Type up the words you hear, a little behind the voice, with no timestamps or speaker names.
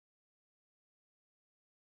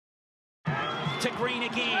to Green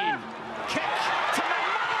again. Kick to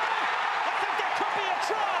Maumalo. I think that could be a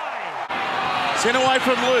try. Sent away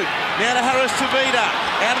from Luke. Now to Harris to Vida.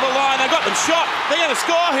 Out of the line. They got them shot. They're going to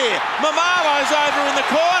score here. Maumalo's over in the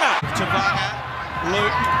corner. Tavaga.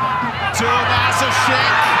 Luke. To Shek.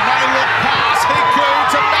 They look past Hiku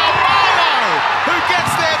to Maumalo, who gets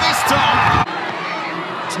there this time.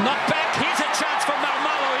 It's knocked back. Here's a chance for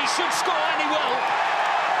Maumalo. He should score and he will.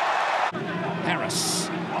 Harris.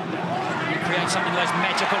 Create something with those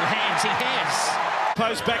magical hands. He has.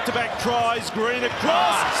 Post back-to-back tries. Green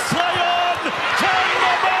across. Play on. Ken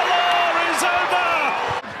Maumalo is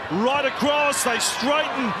over. Right across. They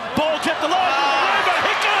straighten. Ball kept alive.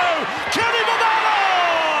 Hiku. Kenny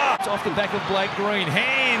Maumalo. It's off the back of Blake Green.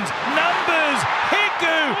 Hands. Numbers.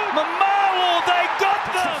 Hiku. Maumalo. They got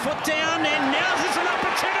them. Foot down and now there's an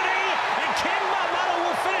opportunity. And Ken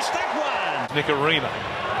Maumalo will finish that one. Nicarima.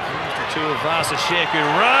 To Shek, who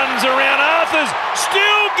runs around Arthurs,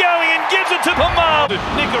 still going and gives it to Maumalo.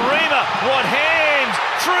 Nicarima, what hands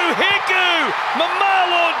through Hiku.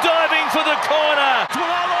 Maumalo diving for the corner.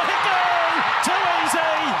 Maumalo, Hiku, too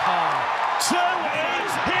easy. Too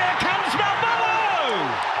easy. Here comes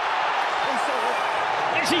Maumalo.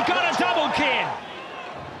 Has he got a double, Ken?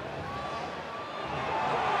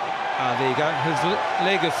 There you go. His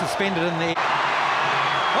leg is suspended in the...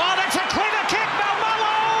 Oh, that's a clever kick,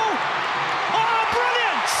 Maumalo. Oh,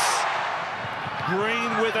 brilliant.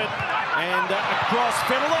 Green with it, and across,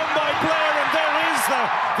 fed along by Blair, and there is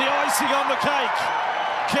the icing on the cake.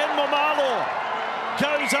 Ken Maumalo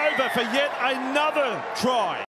goes over for yet another try.